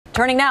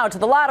Turning now to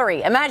the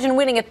lottery. Imagine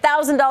winning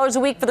 $1,000 a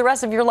week for the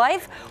rest of your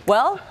life.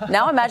 Well,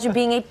 now imagine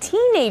being a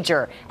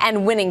teenager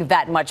and winning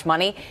that much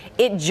money.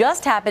 It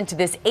just happened to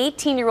this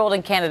 18-year-old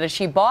in Canada.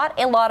 She bought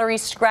a lottery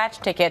scratch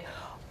ticket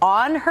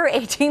on her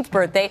 18th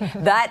birthday.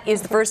 That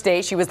is the first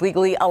day she was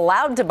legally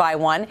allowed to buy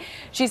one.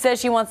 She says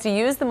she wants to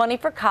use the money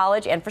for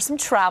college and for some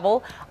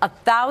travel.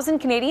 1,000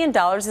 Canadian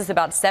dollars is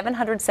about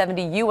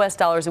 $770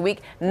 US a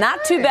week.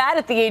 Not too bad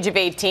at the age of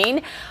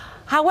 18.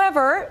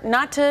 However,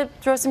 not to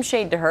throw some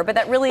shade to her, but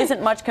that really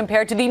isn't much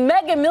compared to the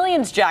Mega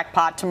Millions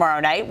jackpot tomorrow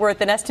night,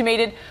 worth an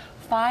estimated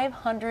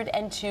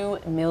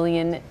 $502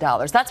 million.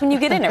 That's when you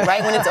get in it,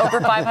 right? When it's over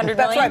 500 million?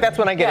 That's right. That's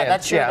when I get in.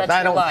 That's your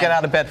I don't line. get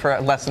out of bed for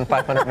less than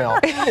 500 mil.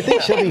 I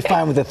think she'll be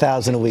fine with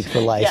 1,000 a week for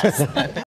life. Yes.